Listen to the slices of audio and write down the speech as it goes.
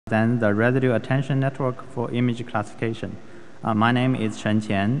present the Residual Attention Network for image classification. My name is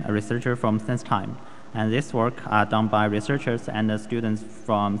Chen, a researcher from SenseTime, and this work are done by researchers and students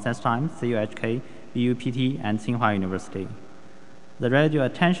from SenseTime, CUHK, BUPT, and Tsinghua University. The Residual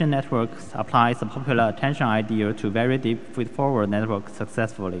Attention Network applies the popular attention idea to very deep feed-forward networks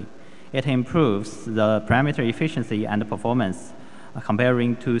successfully. It improves the parameter efficiency and performance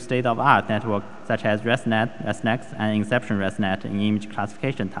comparing to state-of-art networks such as ResNet, ResNext, and Inception ResNet in image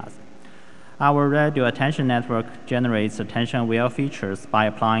classification tasks. Our Residual Attention Network generates attention-aware features by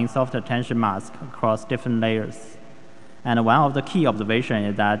applying soft attention masks across different layers. And one of the key observations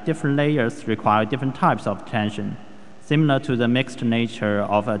is that different layers require different types of attention, similar to the mixed nature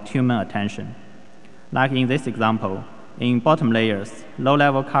of human attention. Like in this example, in bottom layers,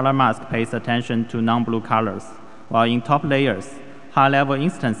 low-level color mask pays attention to non-blue colors, while in top layers, high-level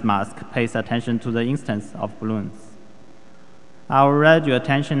instance mask pays attention to the instance of balloons. Our Residual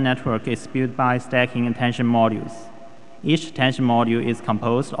Attention Network is built by stacking attention modules. Each attention module is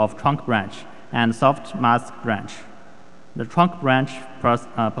composed of trunk branch and soft mask branch. The trunk branch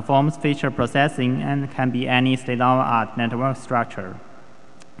performs feature processing and can be any state-of-the-art network structure.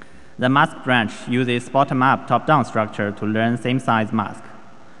 The mask branch uses bottom-up, top-down structure to learn same-size mask.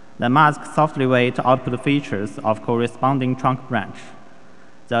 The mask softly weights output features of corresponding trunk branch.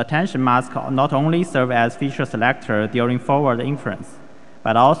 The attention mask not only serves as feature selector during forward inference,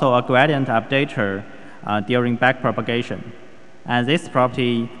 but also a gradient updater during backpropagation. And this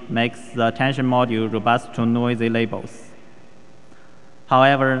property makes the attention module robust to noisy labels.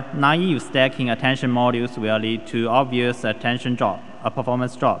 However, naive stacking attention modules will lead to obvious attention drop, a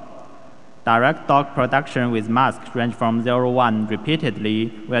performance drop. Direct dot production with masks range from 0–1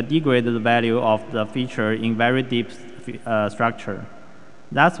 repeatedly will degrade the value of the feature in very deep structure.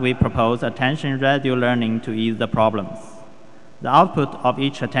 Thus, we propose attention residual learning to ease the problems. The output of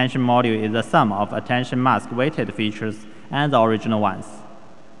each attention module is the sum of attention mask weighted features and the original ones.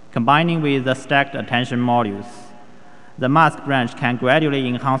 Combining with the stacked attention modules, the mask branch can gradually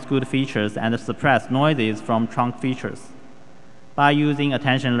enhance good features and suppress noises from trunk features. By using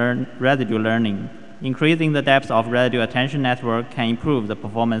attention residual learning, increasing the depth of residual attention network can improve the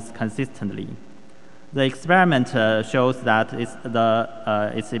performance consistently. The experiment shows that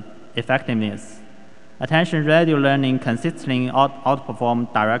its effectiveness. Attention residual learning consistently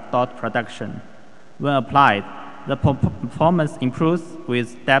outperforms direct dot production. When applied, the performance improves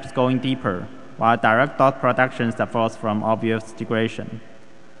with depth going deeper, while direct dot production suffers from obvious degradation.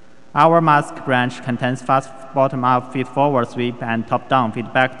 Our mask branch contains fast bottom-up feed-forward sweep and top-down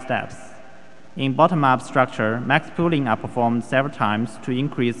feedback steps. In bottom-up structure, max pooling are performed several times to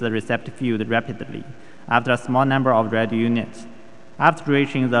increase the receptive field rapidly after a small number of radio units. After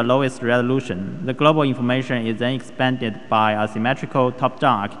reaching the lowest resolution, the global information is then expanded by a symmetrical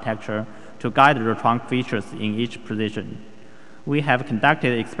top-down architecture to guide the trunk features in each position. We have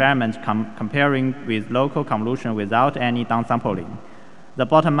conducted experiments comparing with local convolution without any downsampling. The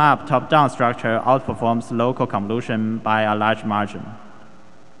bottom-up, top-down structure outperforms local convolution by a large margin.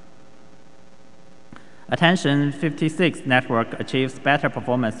 Attention 56 network achieves better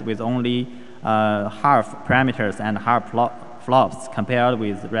performance with only half parameters and half flops compared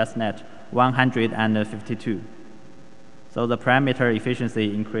with ResNet 152. So the parameter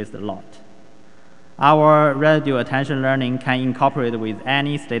efficiency increased a lot. Our residual attention learning can incorporate with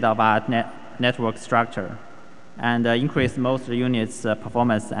any state-of-the-art network structure and increase most units'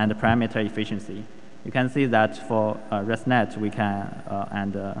 performance and parameter efficiency. You can see that for ResNet we can,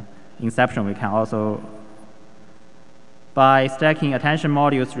 and Inception we can also, by stacking attention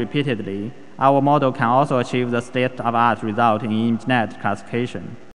modules repeatedly, our model can also achieve the state-of-the-art result in ImageNet classification.